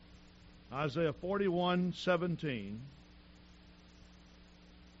Isaiah 41:17.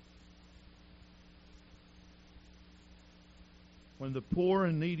 When the poor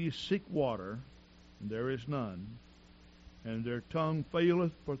and needy seek water, and there is none, and their tongue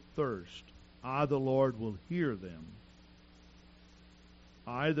faileth for thirst, I, the Lord, will hear them.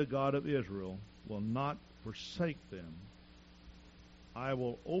 I, the God of Israel, will not forsake them. I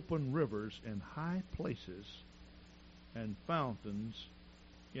will open rivers in high places and fountains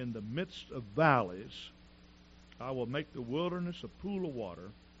in the midst of valleys. I will make the wilderness a pool of water,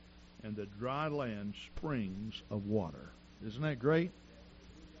 and the dry land springs of water. Isn't that great?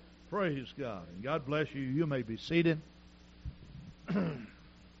 Praise God. And God bless you. You may be seated.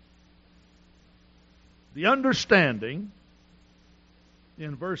 The understanding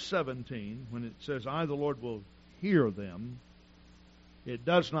in verse 17, when it says, I, the Lord, will hear them, it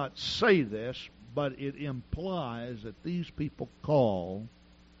does not say this, but it implies that these people call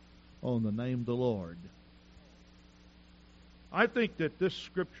on the name of the Lord. I think that this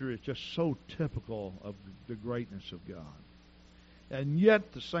scripture is just so typical of the greatness of God. And yet,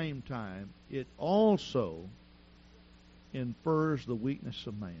 at the same time, it also infers the weakness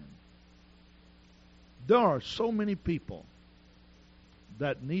of man. There are so many people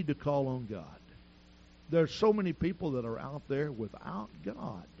that need to call on God. There are so many people that are out there without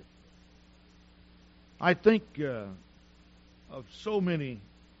God. I think of so many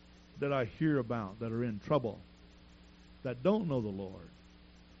that I hear about that are in trouble, that don't know the Lord.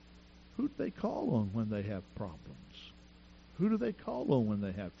 Who do they call on when they have problems? Who do they call on when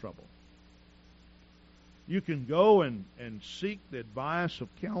they have trouble? You can go and seek the advice of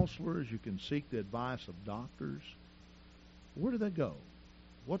counselors. You can seek the advice of doctors. Where do they go?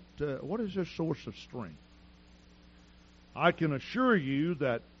 What is their source of strength? I can assure you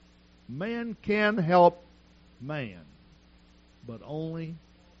that man can help man, but only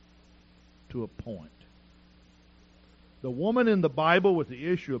to a point. The woman in the Bible with the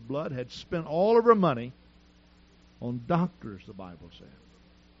issue of blood had spent all of her money on doctors, the Bible said.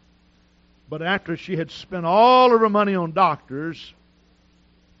 But after she had spent all of her money on doctors,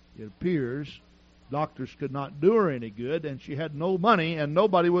 it appears doctors could not do her any good, and she had no money, and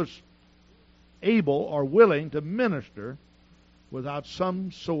nobody was able or willing to minister without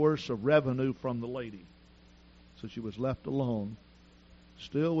some source of revenue from the lady. So she was left alone,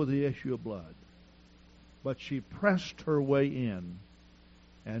 still with the issue of blood. But she pressed her way in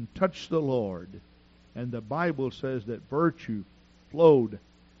and touched the Lord. And the Bible says that virtue flowed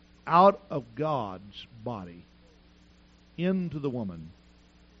out of God's body into the woman,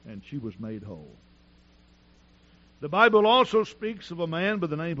 and she was made whole. The Bible also speaks of a man by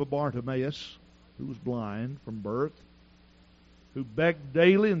the name of Bartimaeus, who was blind from birth, who begged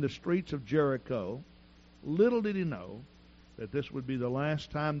daily in the streets of Jericho. Little did he know that this would be the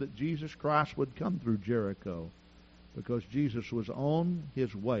last time that Jesus Christ would come through Jericho, because Jesus was on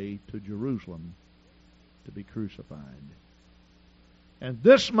his way to Jerusalem to be crucified. And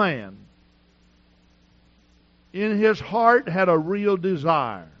this man, in his heart, had a real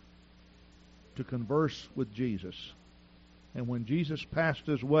desire to converse with Jesus. And when Jesus passed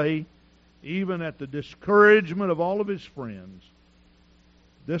his way, even at the discouragement of all of his friends,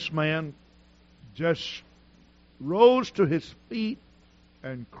 this man just rose to his feet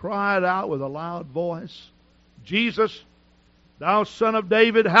and cried out with a loud voice, Jesus, thou Son of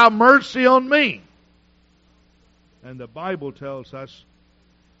David, have mercy on me. And the Bible tells us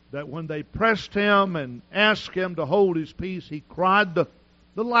that when they pressed him and asked him to hold his peace, he cried the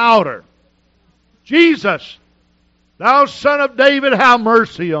louder, Jesus, thou Son of David, have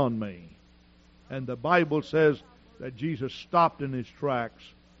mercy on me. And the Bible says that Jesus stopped in his tracks,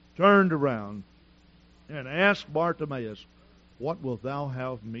 turned around, and asked Bartimaeus, what wilt thou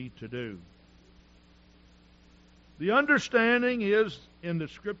have me to do? The understanding is in the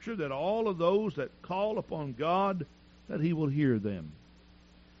Scripture that all of those that call upon God, that He will hear them.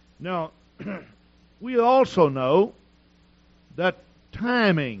 Now, we also know that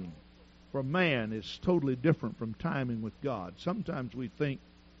timing for man is totally different from timing with God. Sometimes we think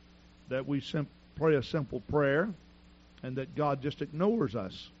that we pray a simple prayer and that God just ignores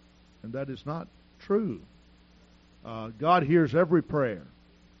us, and that is not true. God hears every prayer.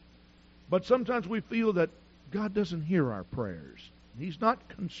 But sometimes we feel that God doesn't hear our prayers. He's not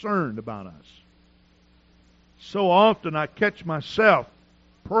concerned about us. So often I catch myself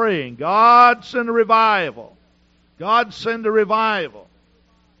praying, God send a revival. God send a revival.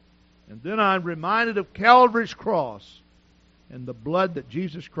 And then I'm reminded of Calvary's cross and the blood that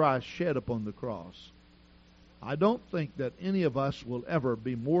Jesus Christ shed upon the cross. I don't think that any of us will ever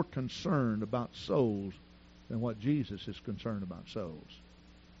be more concerned about souls than what Jesus is concerned about souls.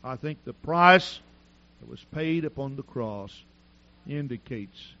 I think the price that was paid upon the cross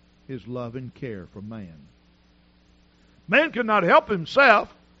indicates His love and care for man. Man could not help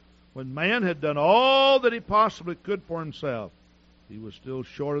himself. When man had done all that he possibly could for himself, he was still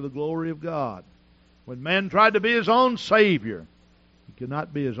short of the glory of God. When man tried to be his own Savior, he could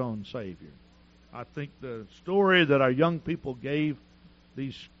not be his own Savior. I think the story that our young people gave,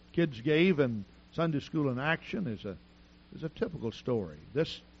 these kids gave in Sunday School in Action, is a typical story.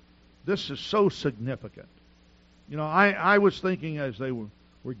 This is so significant. You know, I was thinking as they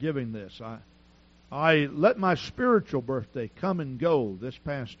were giving this, I let my spiritual birthday come and go this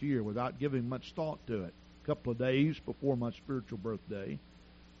past year without giving much thought to it. A couple of days before my spiritual birthday,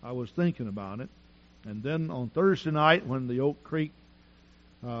 I was thinking about it. And then on Thursday night, when the Oak Creek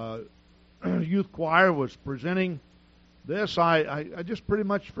youth choir was presenting this, I just pretty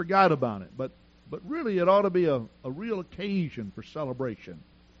much forgot about it. But really, it ought to be a real occasion for celebration,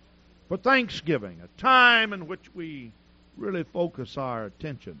 for Thanksgiving, a time in which we really focus our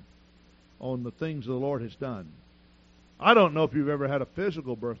attention on the things the Lord has done. I don't know if you've ever had a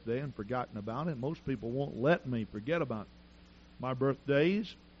physical birthday and forgotten about it. Most people won't let me forget about my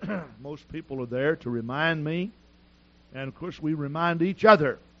birthdays. Most people are there to remind me. And, of course, we remind each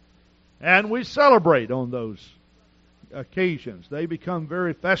other. And we celebrate on those occasions. They become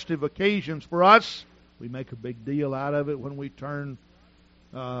very festive occasions for us. We make a big deal out of it when we turn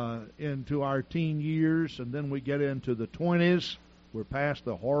into our teen years, and then we get into the 20s. We're past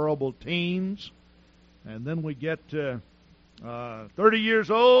the horrible teens. And then we get to 30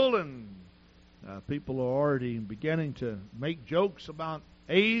 years old, and people are already beginning to make jokes about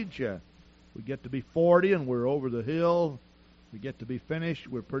age. We get to be 40, and we're over the hill. We get to be finished.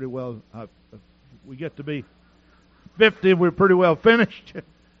 We're pretty well. We get to be 50. We're pretty well finished.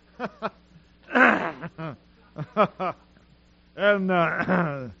 And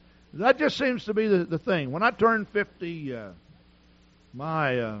that just seems to be the thing. When I turned 50,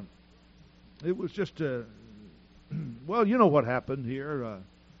 it was just well, you know what happened here.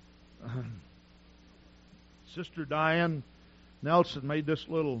 Sister Diane Nelson made this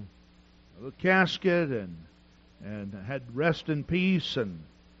little casket and had rest in peace, and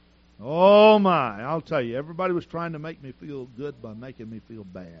oh my, I'll tell you, everybody was trying to make me feel good by making me feel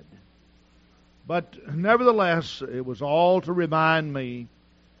bad. But nevertheless, it was all to remind me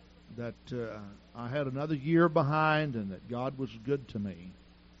that I had another year behind and that God was good to me.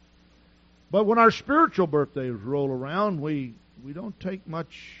 But when our spiritual birthdays roll around, we don't take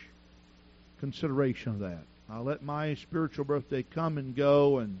much consideration of that. I let my spiritual birthday come and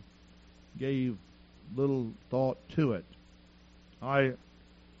go and gave little thought to it. I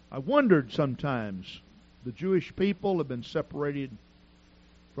wondered sometimes, the Jewish people have been separated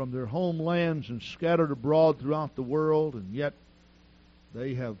from their homelands and scattered abroad throughout the world, and yet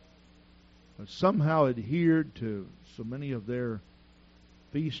they have somehow adhered to so many of their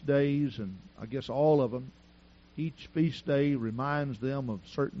feast days, and I guess all of them. Each feast day reminds them of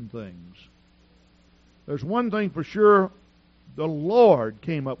certain things. There's one thing for sure, the Lord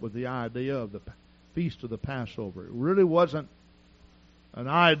came up with the idea of the Feast of the Passover. It really wasn't an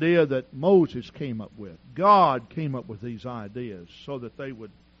idea that Moses came up with. God came up with these ideas so that they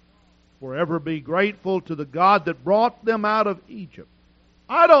would forever be grateful to the God that brought them out of Egypt.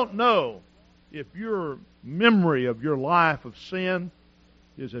 I don't know if your memory of your life of sin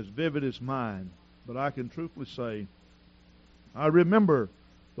is as vivid as mine, but I can truthfully say I remember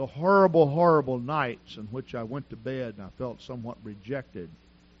the horrible, horrible nights in which I went to bed and I felt somewhat rejected.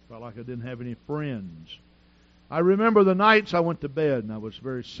 Felt like I didn't have any friends. I remember the nights I went to bed and I was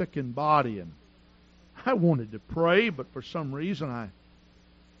very sick in body, and I wanted to pray, but for some reason I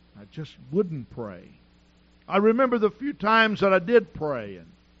just wouldn't pray. I remember the few times that I did pray and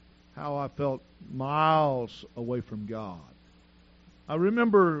how I felt miles away from God. I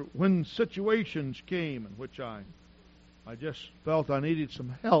remember when situations came in which I just felt I needed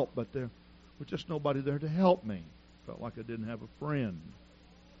some help, but there was just nobody there to help me. Felt like I didn't have a friend.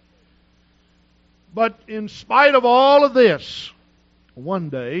 But in spite of all of this, one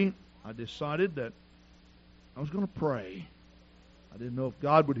day I decided that I was going to pray. I didn't know if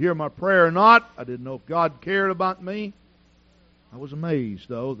God would hear my prayer or not. I didn't know if God cared about me. I was amazed,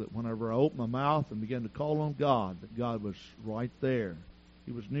 though, that whenever I opened my mouth and began to call on God, that God was right there.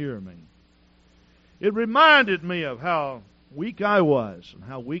 He was near me. It reminded me of how weak I was and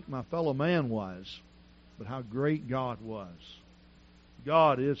how weak my fellow man was, but how great God was.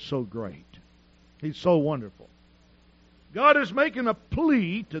 God is so great. He's so wonderful. God is making a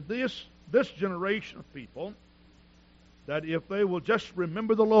plea to this generation of people that if they will just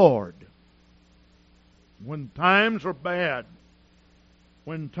remember the Lord when times are bad,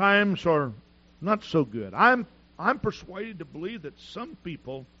 when times are not so good. I'm persuaded to believe that some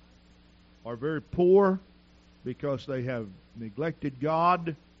people are very poor because they have neglected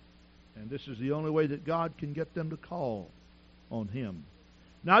God, and this is the only way that God can get them to call on Him.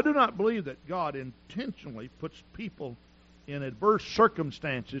 Now, I do not believe that God intentionally puts people in adverse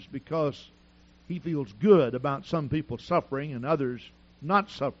circumstances because He feels good about some people suffering and others not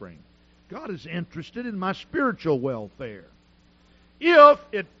suffering. God is interested in my spiritual welfare. If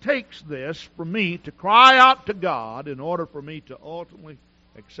it takes this for me to cry out to God in order for me to ultimately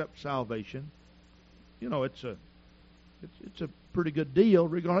accept salvation, it's a pretty good deal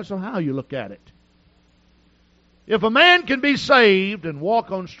regardless of how you look at it. If a man can be saved and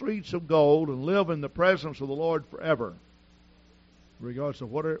walk on streets of gold and live in the presence of the Lord forever, regardless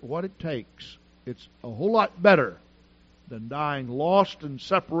of what it takes, it's a whole lot better than dying lost and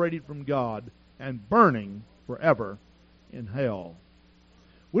separated from God and burning forever in hell.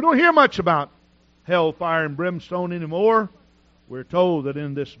 We don't hear much about hellfire and brimstone anymore. We're told that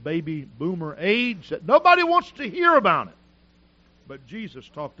in this baby boomer age that nobody wants to hear about it. But Jesus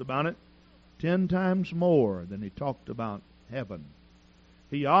talked about it 10 times more than He talked about heaven.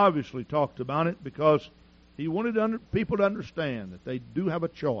 He obviously talked about it because He wanted people to understand that they do have a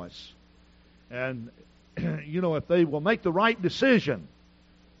choice. And, if they will make the right decision,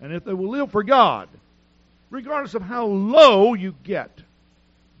 and if they will live for God, regardless of how low you get,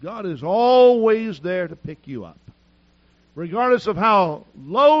 God is always there to pick you up. Regardless of how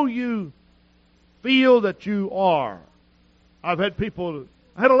low you feel that you are. I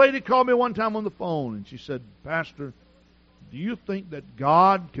had a lady call me one time on the phone, and she said, "Pastor, do you think that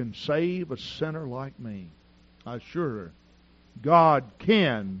God can save a sinner like me?" I assured her, God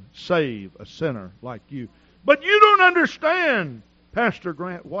can save a sinner like you. "But you don't understand, Pastor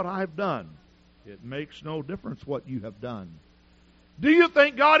Grant, what I've done." It makes no difference what you have done. Do you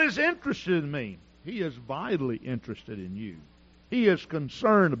think God is interested in me? He is vitally interested in you. He is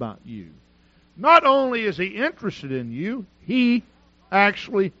concerned about you. Not only is He interested in you, He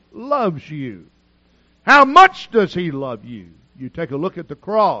actually loves you. How much does He love you? You take a look at the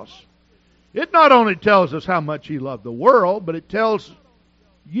cross. It not only tells us how much He loved the world, but it tells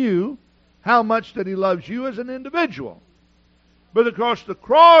you how much that He loves you as an individual. But of course, the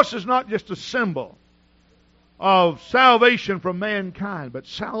cross is not just a symbol of salvation for mankind, but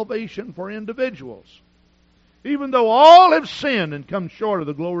salvation for individuals. Even though all have sinned and come short of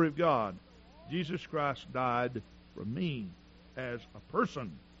the glory of God, Jesus Christ died for me as a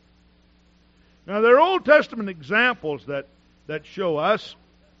person. Now, there are Old Testament examples that show us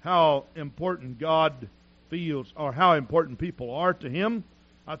how important God feels, or how important people are to Him.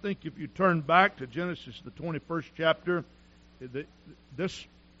 I think if you turn back to Genesis, the 21st chapter, this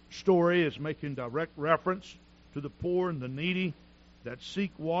story is making direct reference to the poor and the needy that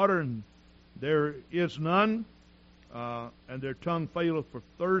seek water, and there is none, and their tongue faileth for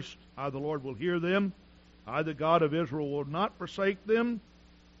thirst. I, the Lord, will hear them. I, the God of Israel, will not forsake them.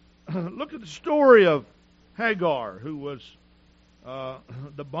 Look at the story of Hagar, who was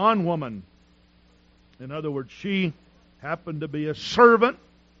the bondwoman. In other words, she happened to be a servant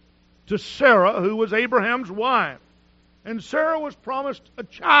to Sarah, who was Abraham's wife. And Sarah was promised a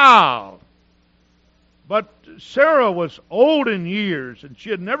child. But Sarah was old in years, and she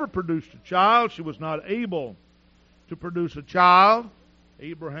had never produced a child. She was not able to produce a child.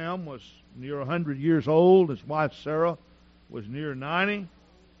 Abraham was near 100 years old. His wife Sarah was near 90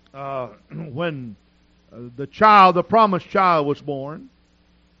 when the promised child was born.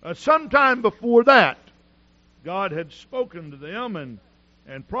 Sometime before that, God had spoken to them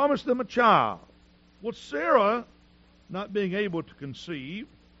and promised them a child. Well, Sarah, not being able to conceive,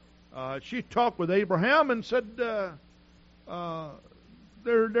 she talked with Abraham and said, there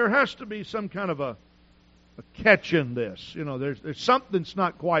has to be some kind of a catch in this. There's something's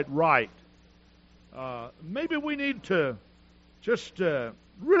not quite right. Maybe we need to just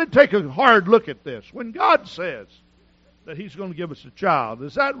really take a hard look at this. When God says that He's going to give us a child,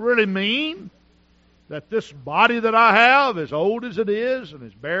 does that really mean that this body that I have, as old as it is and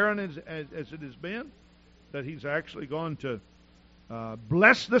as barren as it has been, that He's actually going to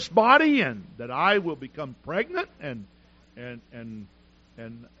bless this body, and that I will become pregnant and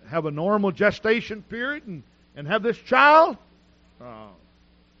have a normal gestation period and have this child?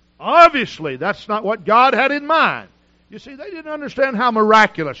 Obviously, that's not what God had in mind. You see, they didn't understand how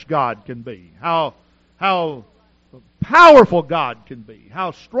miraculous God can be, how powerful God can be,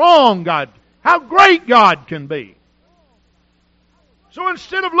 how strong God, how great God can be. So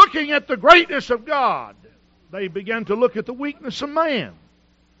instead of looking at the greatness of God, they began to look at the weakness of man.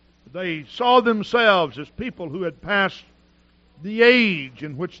 They saw themselves as people who had passed the age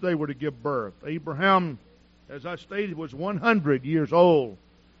in which they were to give birth. Abraham, as I stated, was 100 years old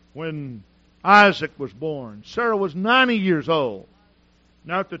when Isaac was born. Sarah was 90 years old.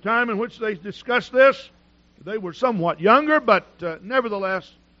 Now, at the time in which they discussed this, they were somewhat younger, but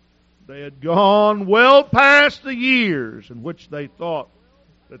nevertheless, they had gone well past the years in which they thought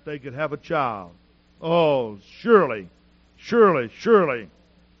that they could have a child. Oh, surely,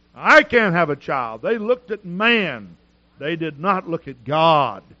 I can't have a child. They looked at man. They did not look at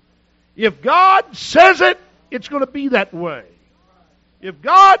God. If God says it, it's going to be that way. If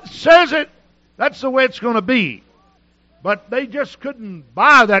God says it, that's the way it's going to be. But they just couldn't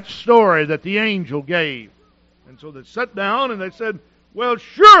buy that story that the angel gave. And so they sat down and they said, well,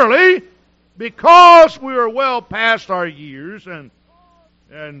 surely, because we are well past our years,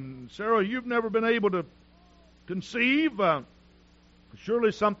 and Sarah, you've never been able to conceive,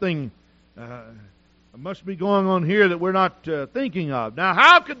 surely something must be going on here that we're not thinking of. Now,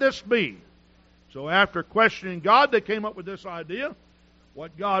 how could this be? So after questioning God, they came up with this idea.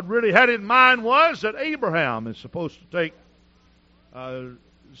 What God really had in mind was that Abraham is supposed to take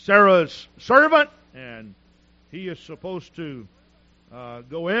Sarah's servant, and he is supposed to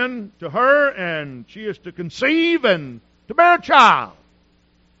go in to her, and she is to conceive and to bear a child.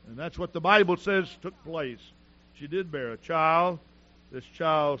 And that's what the Bible says took place. She did bear a child. This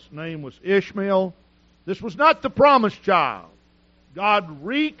child's name was Ishmael. This was not the promised child. God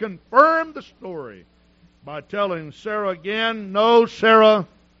reconfirmed the story by telling Sarah again, no, Sarah,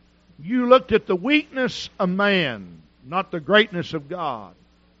 you looked at the weakness of man, not the greatness of God.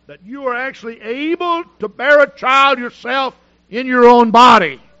 That you are actually able to bear a child yourself in your own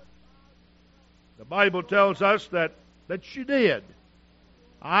body. The Bible tells us that she did.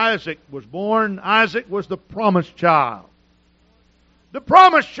 Isaac was born. Isaac was the promised child. The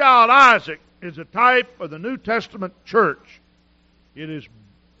promised child, Isaac, is a type of the New Testament church. It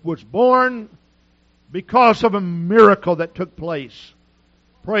was born because of a miracle that took place.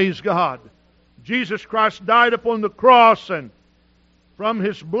 Praise God. Jesus Christ died upon the cross, and from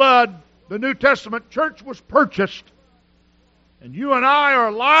His blood, the New Testament church was purchased. And you and I are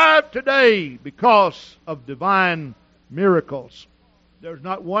alive today because of divine miracles. There's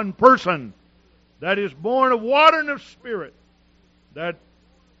not one person that is born of water and of Spirit that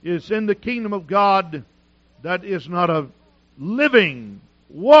is in the kingdom of God that is not a living,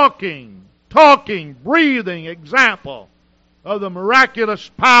 walking, talking, breathing example of the miraculous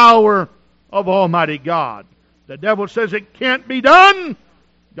power of Almighty God. The devil says it can't be done.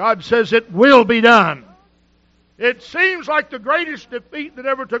 God says it will be done. It seems like the greatest defeat that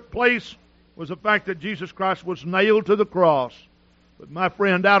ever took place was the fact that Jesus Christ was nailed to the cross. But my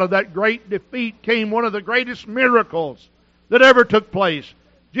friend, out of that great defeat came one of the greatest miracles that ever took place.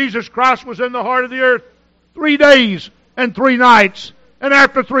 Jesus Christ was in the heart of the earth 3 days and 3 nights. And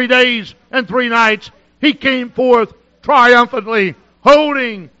after 3 days and 3 nights, He came forth triumphantly,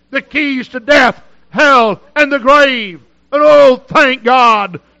 holding the keys to death, hell, and the grave. And oh, thank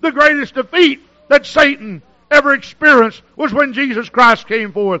God, the greatest defeat that Satan ever experienced was when Jesus Christ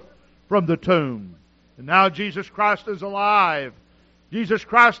came forth from the tomb. And now Jesus Christ is alive. Jesus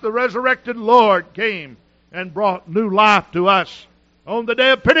Christ, the resurrected Lord, came and brought new life to us. On the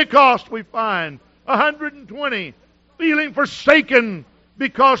day of Pentecost, we find 120 feeling forsaken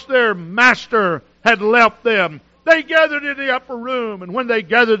because their master had left them. They gathered in the upper room, and when they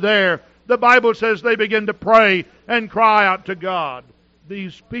gathered there, the Bible says they began to pray and cry out to God.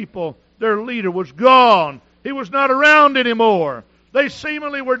 These people, their leader was gone. He was not around anymore. They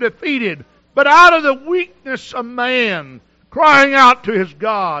seemingly were defeated. But out of the weakness of man, crying out to his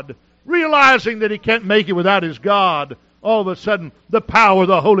God, realizing that he can't make it without his God, all of a sudden the power of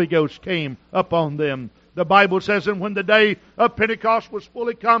the Holy Ghost came upon them. The Bible says, and when the day of Pentecost was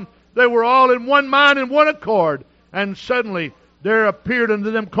fully come, they were all in one mind and one accord. And suddenly there appeared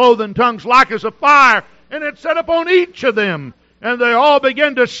unto them cloven tongues like as a fire, and it set upon each of them. And they all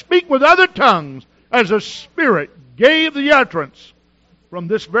began to speak with other tongues as the Spirit gave the utterance. From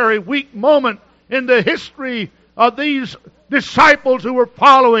this very weak moment in the history of these disciples who were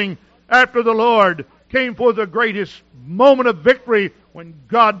following after the Lord, came forth the greatest moment of victory when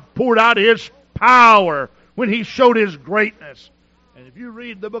God poured out His power, when He showed His greatness. And if you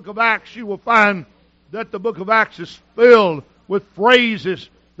read the book of Acts, you will find that the book of Acts is filled with phrases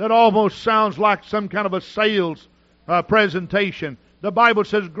that almost sounds like some kind of a sales presentation. The Bible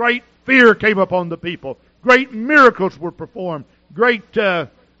says great fear came upon the people. Great miracles were performed. Great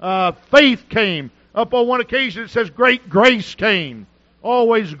faith came. Upon one occasion it says great grace came.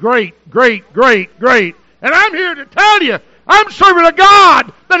 Always great. And I'm here to tell you, I'm serving a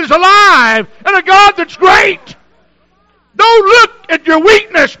God that is alive and a God that's great. Don't look at your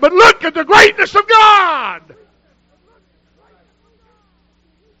weakness, but look at the greatness of God.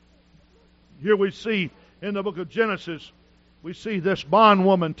 Here we see in the book of Genesis, we see this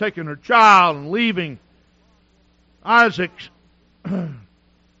bondwoman taking her child and leaving Isaac's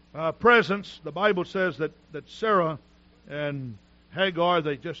presence. The Bible says that Sarah and Hagar,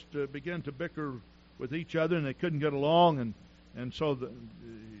 they just began to bicker with each other, and they couldn't get along, and so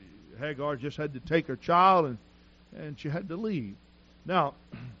Hagar just had to take her child, and she had to leave. Now,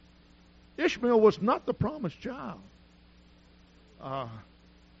 Ishmael was not the promised child.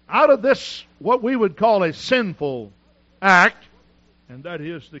 Out of this, what we would call a sinful act, and that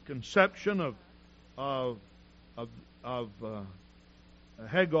is the conception of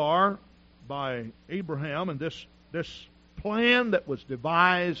Hagar by Abraham, and this plan that was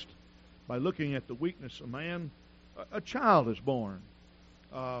devised by looking at the weakness of man, a child is born.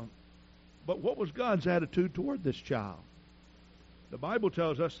 But what was God's attitude toward this child? The Bible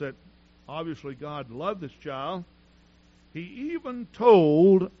tells us that obviously God loved this child. He even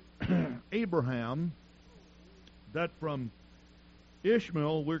told Abraham that from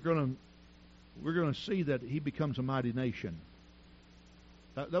Ishmael we're going to see that he becomes a mighty nation.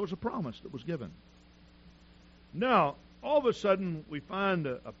 That was a promise that was given. Now, all of a sudden, we find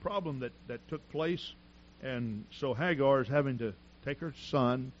a problem that took place, and so Hagar is having to take her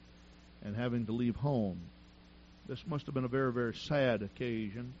son and having to leave home. This must have been a very, very sad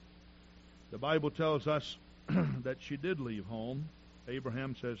occasion. The Bible tells us that she did leave home.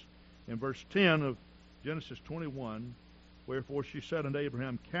 Abraham says in verse 10 of Genesis 21, "Wherefore she said unto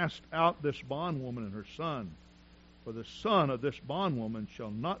Abraham, Cast out this bondwoman and her son, for the son of this bondwoman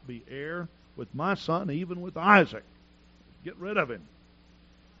shall not be heir with my son, even with Isaac." Get rid of him.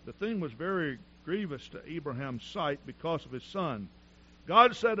 The thing was very grievous to Abraham's sight because of his son.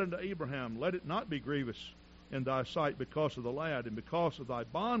 God said unto Abraham, Let it not be grievous in thy sight because of the lad, and because of thy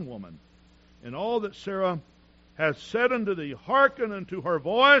bondwoman. And all that Sarah hath said unto thee, hearken unto her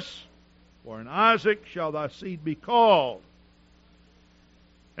voice, for in Isaac shall thy seed be called.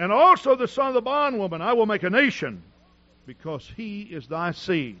 And also the son of the bondwoman I will make a nation, because he is thy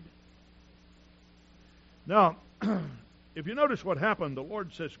seed. Now, if you notice what happened, the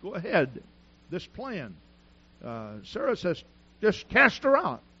Lord says, go ahead, this plan. Sarah says, just cast her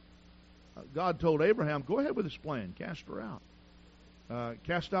out. God told Abraham, go ahead with this plan, cast her out.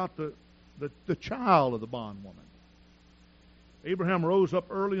 Cast out the child of the bondwoman. Abraham rose up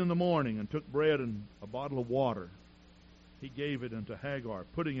early in the morning and took bread and a bottle of water. He gave it unto Hagar,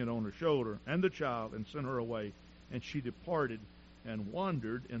 putting it on her shoulder, and the child, and sent her away. And she departed and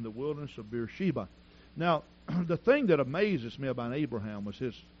wandered in the wilderness of Beersheba. Now, the thing that amazes me about Abraham was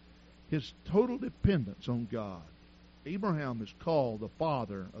his total dependence on God. Abraham is called the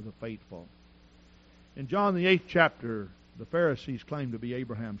father of the faithful. In John the 8th chapter, the Pharisees claimed to be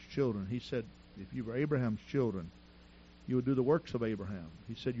Abraham's children. He said, if you were Abraham's children, you would do the works of Abraham.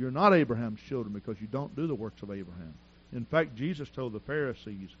 He said, you're not Abraham's children because you don't do the works of Abraham. In fact, Jesus told the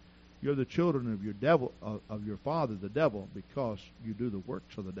Pharisees, you're the children of your devil, of your father, the devil, because you do the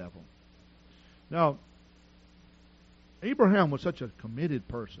works of the devil. Now, Abraham was such a committed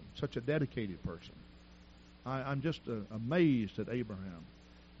person, such a dedicated person. I'm just amazed at Abraham.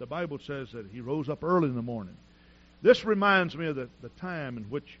 The Bible says that he rose up early in the morning. This reminds me of the time in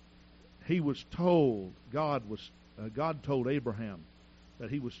which he was told, God told Abraham that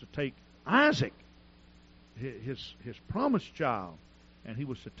he was to take Isaac, his promised child, and he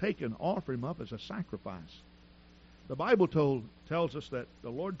was to take and offer him up as a sacrifice. The Bible tells us that the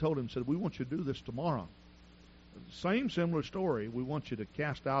Lord told him, said, we want you to do this tomorrow. Same similar story. We want you to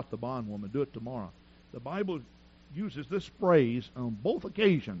cast out the bondwoman. Do it tomorrow. The Bible uses this phrase on both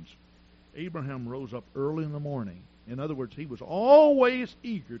occasions. Abraham rose up early in the morning. In other words, he was always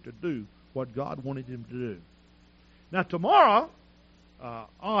eager to do what God wanted him to do. Now tomorrow,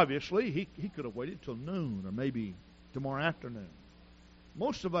 obviously, he could have waited till noon or maybe tomorrow afternoon.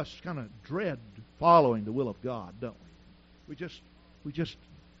 Most of us kind of dread following the will of God, don't we? We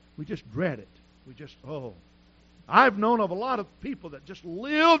just dread it. I've known of a lot of people that just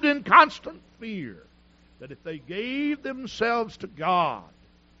lived in constant fear that if they gave themselves to God,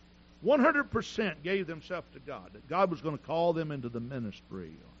 100% gave themselves to God, that God was going to call them into the ministry,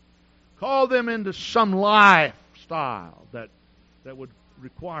 or call them into some lifestyle that would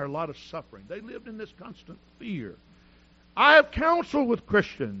require a lot of suffering. They lived in this constant fear. I have counseled with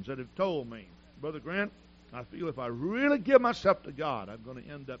Christians that have told me, Brother Grant, I feel if I really give myself to God, I'm going to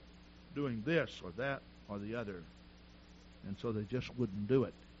end up doing this or that or the other. And so they just wouldn't do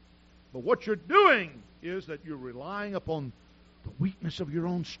it. But what you're doing is that you're relying upon the weakness of your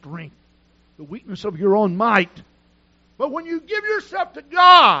own strength, the weakness of your own might. But when you give yourself to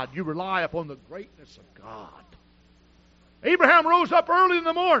God, you rely upon the greatness of God. Abraham rose up early in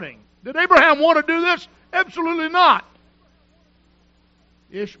the morning. Did Abraham want to do this? Absolutely not.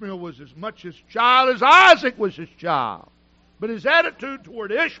 Ishmael was as much his child as Isaac was his child. But his attitude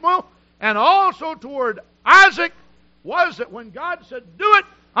toward Ishmael and also toward Isaac was that when God said, do it,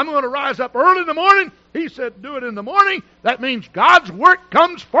 I'm going to rise up early in the morning. He said, do it in the morning. That means God's work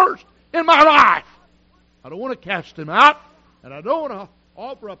comes first in my life. I don't want to cast him out, and I don't want to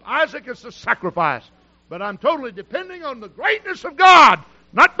offer up Isaac as a sacrifice. But I'm totally depending on the greatness of God,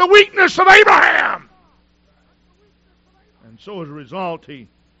 not the weakness of Abraham. And so as a result, he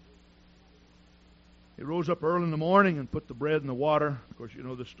rose up early in the morning and put the bread in the water. Of course, you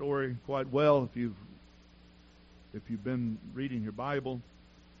know the story quite well if you've been reading your Bible,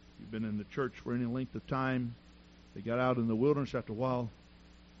 you've been in the church for any length of time. They got out in the wilderness after a while.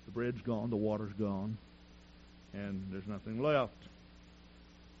 The bread's gone, the water's gone, and there's nothing left.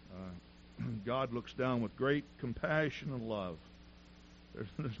 God looks down with great compassion and love.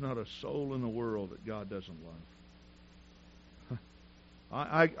 There's not a soul in the world that God doesn't love.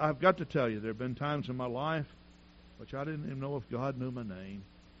 I've got to tell you, there have been times in my life which I didn't even know if God knew my name.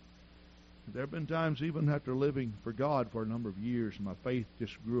 There have been times even after living for God for a number of years, my faith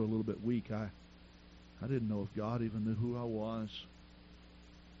just grew a little bit weak. I didn't know if God even knew who I was.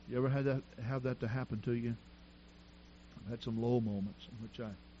 You ever have that to happen to you? I've had some low moments in which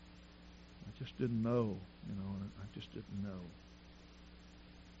I just didn't know, I just didn't know.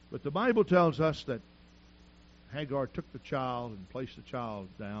 But the Bible tells us that Hagar took the child and placed the child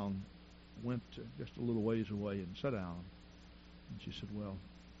down, went just a little ways away and sat down. And she said, well,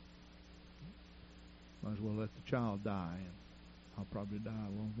 might as well let the child die, and I'll probably die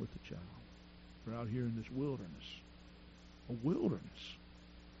along with the child. We're out here in this wilderness. A wilderness.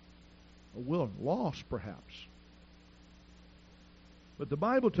 Lost perhaps. But the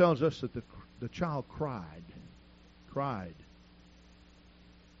Bible tells us that the child cried.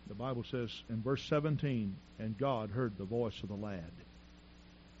 The Bible says in verse 17, and God heard the voice of the lad.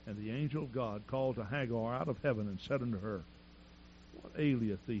 And the angel of God called to Hagar out of heaven and said unto her, what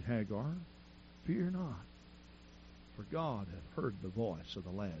aileth thee, Hagar? Fear not, for God hath heard the voice of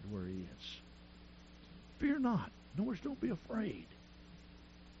the lad where he is. Fear not. In other words, don't be afraid.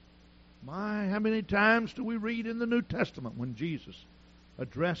 How many times do we read in the New Testament when Jesus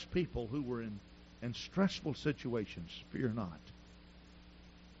addressed people who were in stressful situations? Fear not.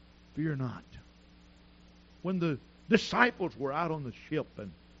 Fear not. When the disciples were out on the ship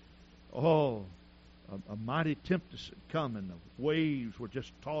and, a mighty tempest had come and the waves were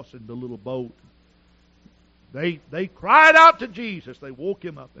just tossing the little boat, they cried out to Jesus. They woke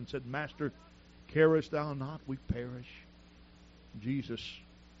him up and said, Master, carest thou not we perish? Jesus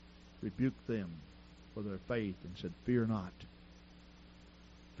rebuked them for their faith and said, fear not.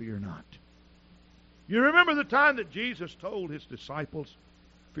 Fear not. You remember the time that Jesus told his disciples,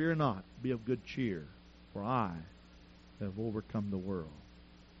 fear not, be of good cheer, for I have overcome the world.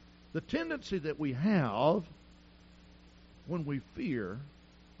 The tendency that we have when we fear,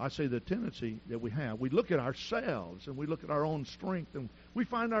 I say the tendency that we have, we look at ourselves and we look at our own strength and we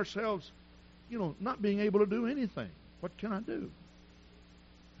find ourselves, not being able to do anything. What can I do?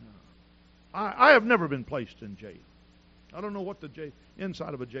 I have never been placed in jail. I don't know what the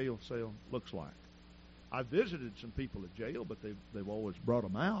inside of a jail cell looks like. I visited some people at jail, but they've always brought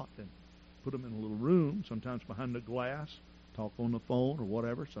them out and put them in a little room, sometimes behind the glass, talk on the phone or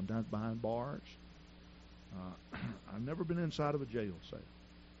whatever, sometimes behind bars. I've never been inside of a jail cell.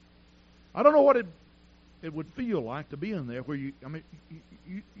 I don't know what it would feel like to be in there where you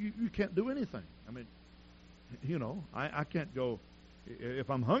can't do anything. I can't go. If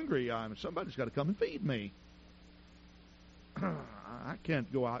I'm hungry, somebody's got to come and feed me. I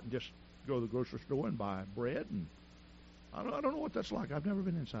can't go out and just go to the grocery store and buy bread. And I don't know what that's like. I've never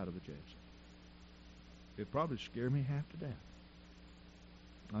been inside of a jail cell. It'd probably scare me half to death.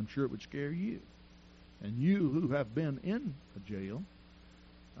 I'm sure it would scare you. And you who have been in a jail,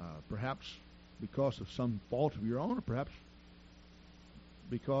 perhaps because of some fault of your own, or perhaps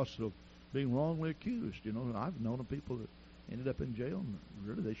because of being wrongly accused. I've known of people that ended up in jail, and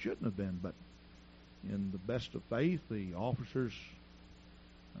really they shouldn't have been, but in the best of faith, the officers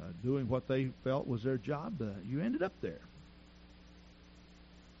doing what they felt was their job, you ended up there.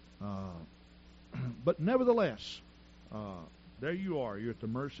 But nevertheless, there you are. You're at the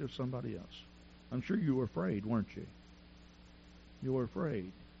mercy of somebody else. I'm sure you were afraid, weren't you? You were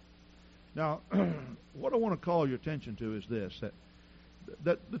afraid. Now, what I want to call your attention to is this,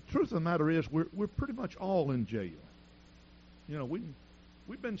 that the truth of the matter is we're pretty much all in jail.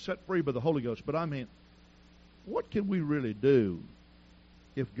 We've been set free by the Holy Ghost, but what can we really do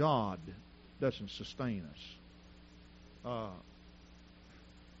if God doesn't sustain us?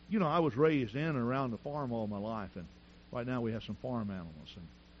 I was raised in and around the farm all my life, and right now we have some farm animals, and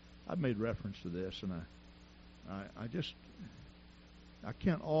I've made reference to this, and I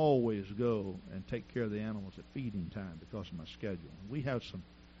can't always go and take care of the animals at feeding time because of my schedule. We have some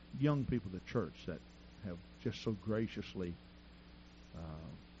young people at the church that have just so graciously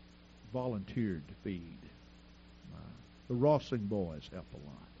volunteered to feed. The Rossing boys help a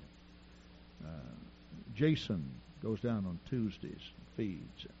lot. Jason goes down on Tuesdays and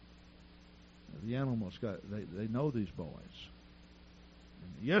feeds. The animals they know these boys.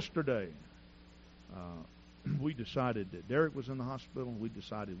 And yesterday, we decided that Derek was in the hospital, and we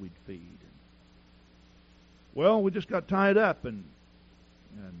decided we'd feed. Well, we just got tied up, and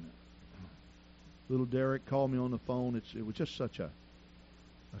little Derek called me on the phone. It was just such a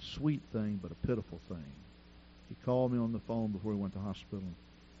sweet thing, but a pitiful thing. He called me on the phone before he went to the hospital and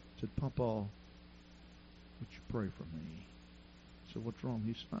said, "Papa, would you pray for me?" I said, "What's wrong?"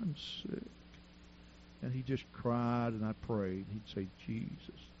 He said, "I'm sick." And he just cried, and I prayed. He'd say,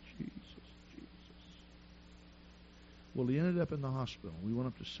 "Jesus, Jesus, Jesus." Well, he ended up in the hospital. We went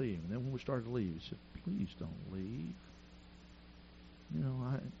up to see him. And then when we started to leave, he said, "Please don't leave.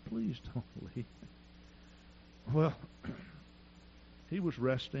 Please don't leave." Well, he was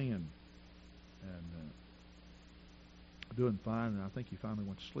resting and doing fine, and I think he finally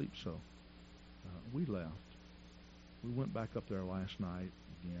went to sleep, so we left. We went back up there last night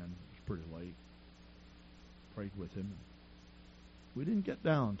again. It was pretty late. Prayed with him. We didn't get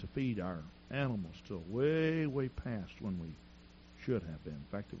down to feed our animals till way, way past when we should have been. In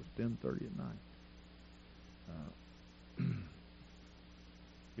fact, it was 10:30 at night.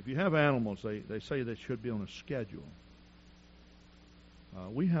 If you have animals, they say they should be on a schedule.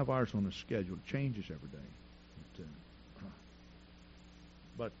 We have ours on a schedule. It changes every day.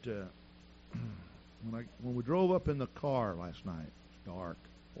 But when we drove up in the car last night, it was dark,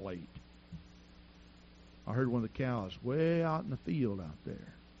 late, I heard one of the cows way out in the field out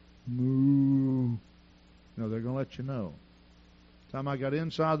there. Moo. They're going to let you know. The time I got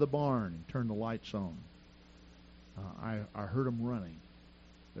inside the barn and turned the lights on, I heard them running.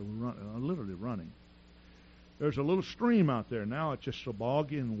 They were literally running. There's a little stream out there now. It's just so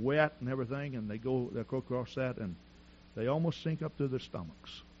boggy and wet and everything, and they go across that, and they almost sink up to their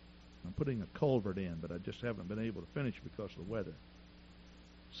stomachs. I'm putting a culvert in, but I just haven't been able to finish because of the weather.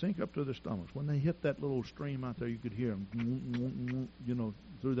 Sink up to their stomachs. When they hit that little stream out there, you could hear them,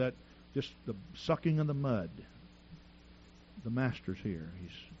 through that, just the sucking of the mud. The master's here.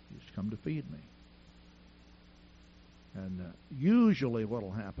 He's come to feed me. And usually what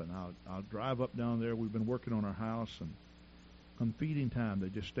will happen, I'll drive up down there. We've been working on our house, and come feeding time, they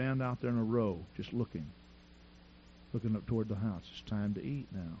just stand out there in a row, just looking up toward the house. It's time to eat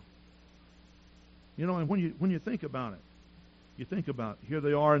now. And when you think about it, you think about, here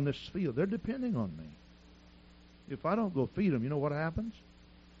they are in this field. They're depending on me. If I don't go feed them, you know what happens?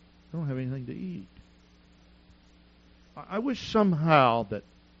 They don't have anything to eat. I wish somehow that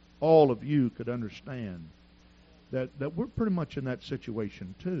all of you could understand that we're pretty much in that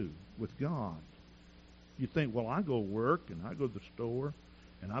situation too with God. You think, well, I go work and I go to the store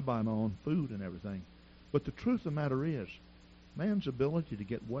and I buy my own food and everything. But the truth of the matter is, man's ability to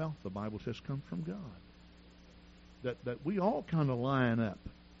get wealth, the Bible says, comes from God. That we all kind of line up.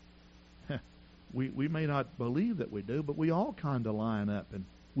 We may not believe that we do, but we all kind of line up, and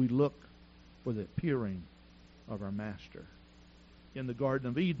we look for the appearing of our Master. In the Garden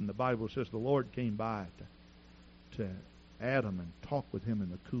of Eden, the Bible says the Lord came by to Adam and talked with him in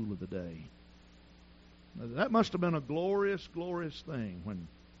the cool of the day. Now, that must have been a glorious, glorious thing when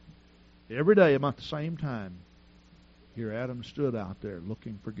every day about the same time, here Adam stood out there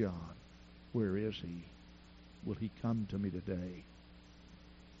looking for God. Where is he? Will he come to me today?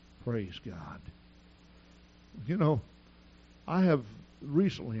 Praise God. I have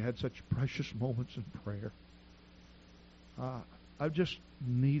recently had such precious moments in prayer. I've just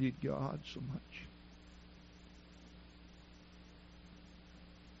needed God so much.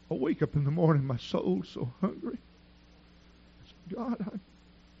 I wake up in the morning, my soul's so hungry. I said, God, I'm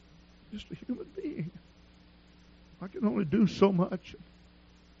just a human being. I can only do so much.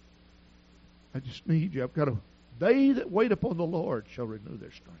 I just need you. I've got to. They that wait upon the Lord shall renew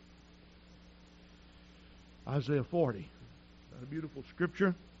their strength. Isaiah 40. Is that a beautiful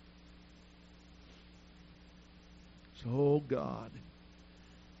scripture? So, God,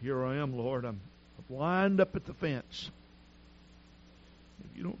 here I am, Lord. I've lined up at the fence.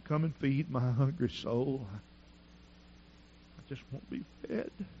 If you don't come and feed my hungry soul, I just won't be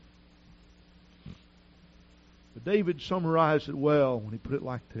fed. But David summarized it well when he put it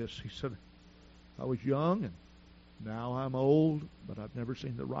like this. He said, I was young and now I'm old, but I've never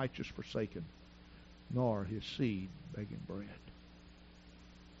seen the righteous forsaken, nor his seed begging bread.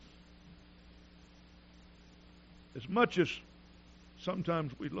 As much as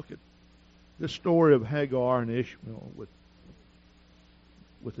sometimes we look at this story of Hagar and Ishmael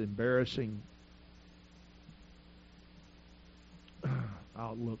with embarrassing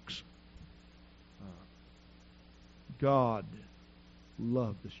outlooks, God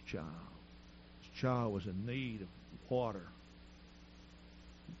loved this child. This child was in need of water.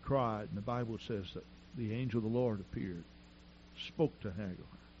 He cried, and the Bible says that the angel of the Lord appeared, spoke to Hagar.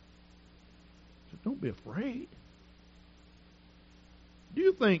 He said, don't be afraid. Do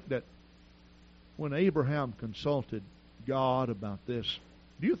you think that when Abraham consulted God about this,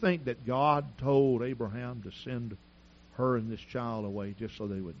 do you think that God told Abraham to send her and this child away just so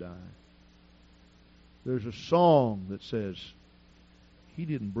they would die? There's a song that says, He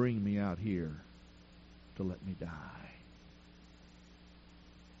didn't bring me out here to let me die.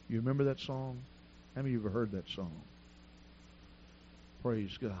 You remember that song? How many of you have heard that song?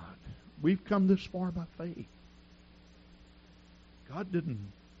 Praise God. We've come this far by faith. God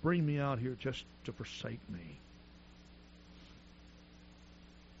didn't bring me out here just to forsake me.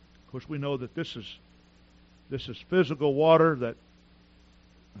 Of course, we know that this is physical water that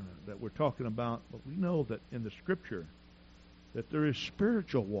we're talking about, but we know that in the Scripture that there is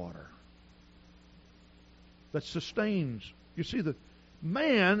spiritual water that sustains. You see, the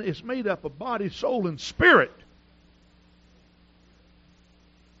man is made up of body, soul, and spirit.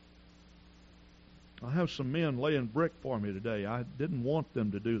 I have some men laying brick for me today. I didn't want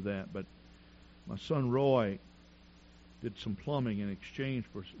them to do that, but my son Roy did some plumbing in exchange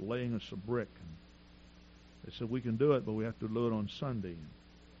for laying us some brick. And they said, we can do it, but we have to do it on Sunday.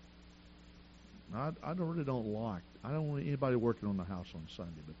 I really don't like. I don't want anybody working on the house on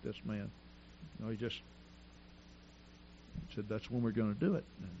Sunday, but this man, he just said that's when we're going to do it.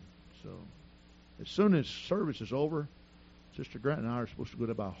 And so, as soon as service is over, Sister Grant and I are supposed to go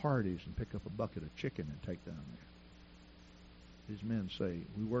to about Hardee's and pick up a bucket of chicken and take down there. These men say,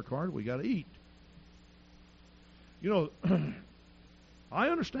 we work hard, we got to eat. I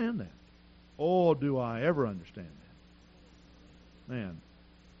understand that. Oh, do I ever understand that? Man.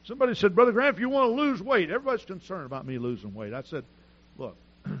 Somebody said, Brother Grant, if you want to lose weight, everybody's concerned about me losing weight. I said, look,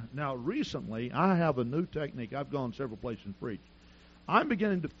 now recently I have a new technique. I've gone several places and preached. I'm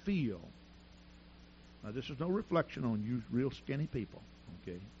beginning to feel, now this is no reflection on you real skinny people,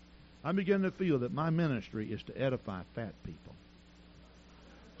 okay? I'm beginning to feel that my ministry is to edify fat people,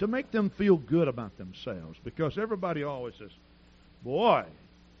 to make them feel good about themselves, because everybody always says, boy,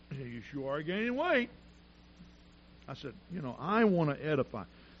 you sure are gaining weight. I said, I want to edify.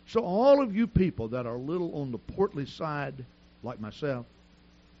 So all of you people that are a little on the portly side, like myself,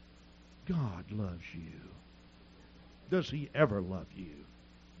 God loves you. Does He ever love you?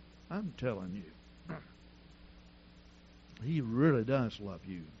 I'm telling you. He really does love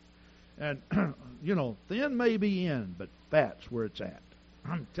you. And, thin may be in, but fat's where it's at.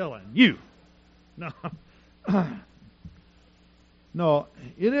 I'm telling you. No,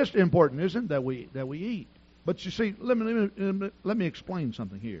 it is important, isn't it, that we eat. But you see, let me explain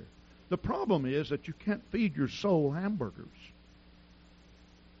something here. The problem is that you can't feed your soul hamburgers.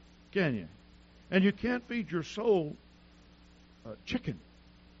 Can you? And you can't feed your soul chicken.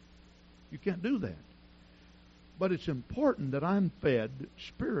 You can't do that. But it's important that I'm fed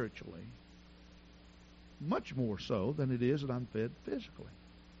spiritually, much more so than it is that I'm fed physically.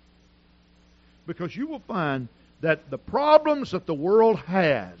 Because you will find that the problems that the world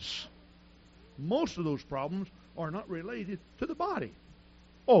has, most of those problems are not related to the body.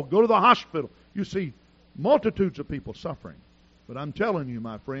 Oh, go to the hospital. You see multitudes of people suffering. But I'm telling you,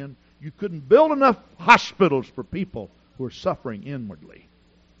 my friend, you couldn't build enough hospitals for people who are suffering inwardly.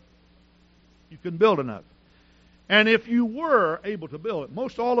 You couldn't build enough. And if you were able to build it,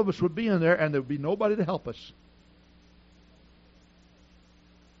 most all of us would be in there and there would be nobody to help us.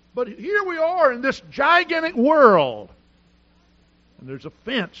 But here we are in this gigantic world. And there's a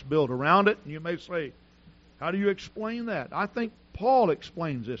fence built around it. And you may say, how do you explain that? I think Paul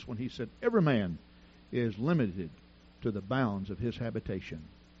explains this when he said, every man is limited to the bounds of his habitation.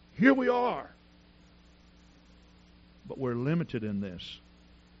 Here we are. But we're limited in this.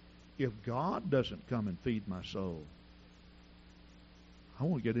 If God doesn't come and feed my soul, I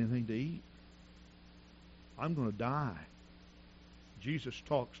won't get anything to eat. I'm going to die. Jesus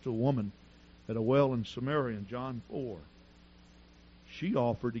talks to a woman at a well in Samaria in John 4. She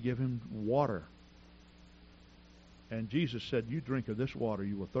offered to give him water. And Jesus said, you drink of this water,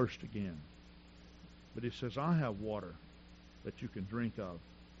 you will thirst again. But he says, I have water that you can drink of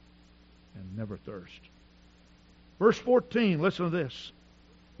and never thirst. Verse 14, listen to this.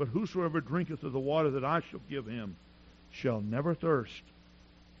 But whosoever drinketh of the water that I shall give him shall never thirst.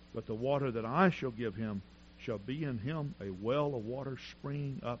 But the water that I shall give him shall be in him a well of water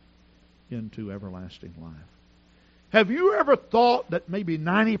springing up into everlasting life. Have you ever thought that maybe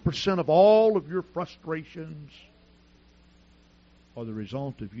 90% of all of your frustrations are the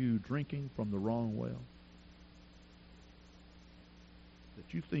result of you drinking from the wrong well?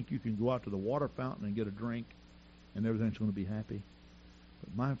 That you think you can go out to the water fountain and get a drink and everything's going to be happy?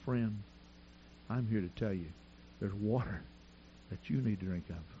 But my friend, I'm here to tell you, there's water that you need to drink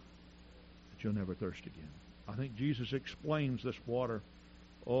of, that you'll never thirst again. I think Jesus explains this water.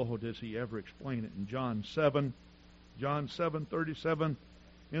 Oh, does he ever explain it in John 7. John 7:37.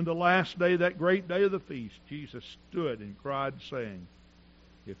 In the last day, that great day of the feast, Jesus stood and cried, saying,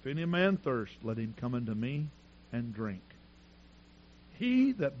 If any man thirst, let him come unto me and drink.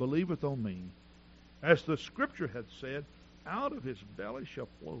 He that believeth on me, as the Scripture hath said, out of his belly shall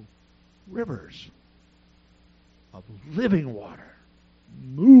flow rivers of living water,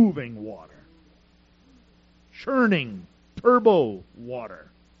 moving water, churning, turbo water.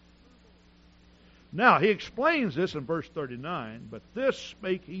 Now, he explains this in verse 39, but this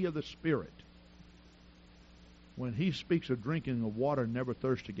spake he of the Spirit. When he speaks of drinking of water, never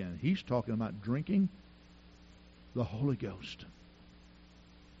thirst again, he's talking about drinking the Holy Ghost,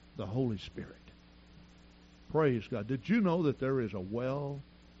 the Holy Spirit. Praise God. Did you know that there is a well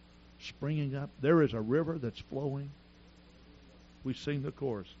springing up? There is a river that's flowing. We sing the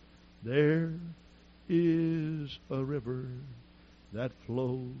chorus. There is a river that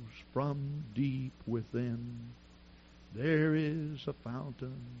flows from deep within. There is a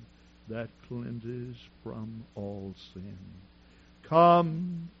fountain that cleanses from all sin.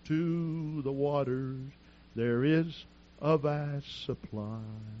 Come to the waters, there is a vast supply.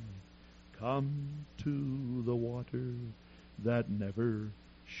 Come to the water that never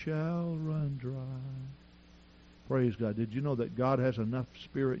shall run dry. Praise God. Did you know that God has enough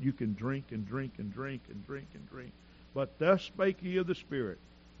Spirit you can drink and drink and drink and drink and drink? But thus spake he of the Spirit,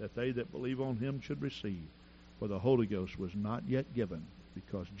 that they that believe on him should receive. For the Holy Ghost was not yet given,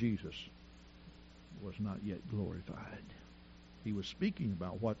 because Jesus was not yet glorified. He was speaking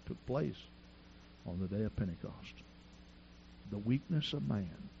about what took place on the day of Pentecost. The weakness of man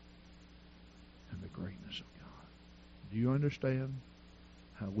and the greatness of God. Do you understand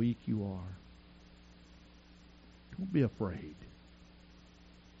how weak you are? Don't be afraid,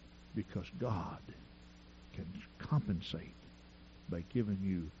 because God can compensate by giving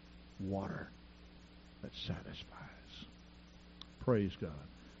you water that satisfies. Praise God.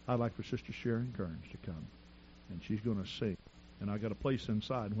 I'd like for Sister Sharon Kearns to come, and she's going to sing. And I got a place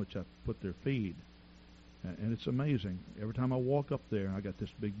inside in which I put their feed. And it's amazing. Every time I walk up there, I got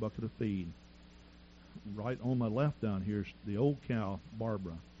this big bucket of feed. Right on my left down here is the old cow,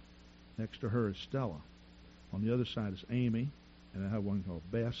 Barbara. Next to her is Stella. On the other side is Amy, and I have one called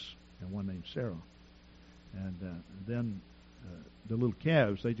Bess and one named Sarah. And then the little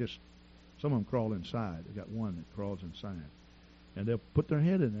calves, some of them crawl inside. They got one that crawls inside. And they'll put their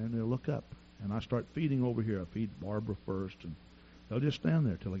head in there and they'll look up. And I start feeding over here. I feed Barbara first, and they'll just stand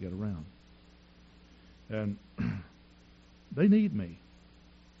there till I get around. And they need me.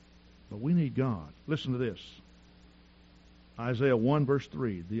 But we need God. Listen to this. Isaiah 1 verse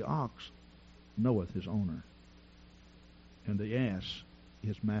 3. The ox knoweth his owner, and the ass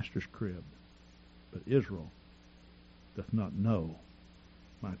his master's crib. But Israel doth not know,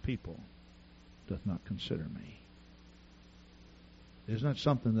 my people doth not consider me. Isn't that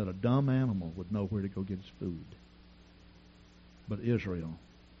something that a dumb animal would know where to go get his food? But Israel,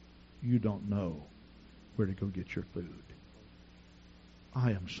 you don't know where to go get your food.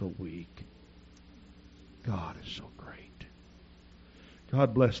 I am so weak. God is so great.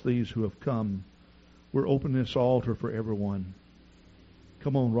 God bless these who have come. We're opening this altar for everyone.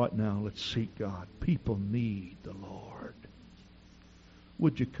 Come on right now, let's seek God. People need the Lord.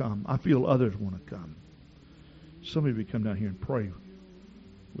 Would you come? I feel others want to come. Some of you come down here and pray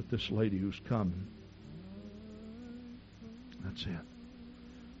with this lady who's come. That's it.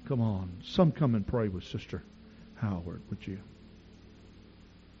 Come on. Some come and pray with Sister Howard, would you?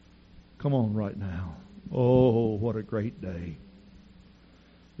 Come on right now. Oh, what a great day.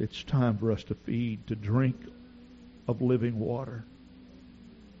 It's time for us to feed, to drink of living water.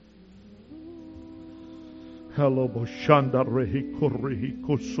 Hello, Boshanda Rehi Korehi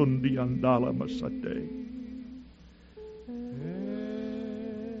Kosundi Andala Masate.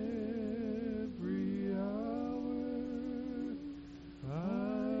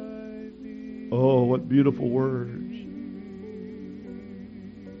 Oh, what beautiful words.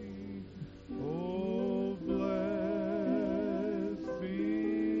 Oh, bless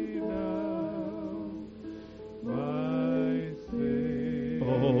me now, my Savior.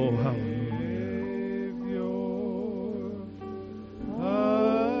 Oh, hallelujah.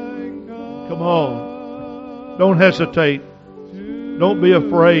 Come on. Don't hesitate. Don't be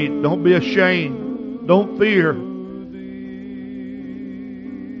afraid. Don't be ashamed. Don't fear.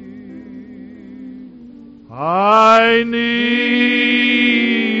 I need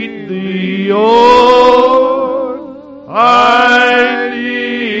Thee, oh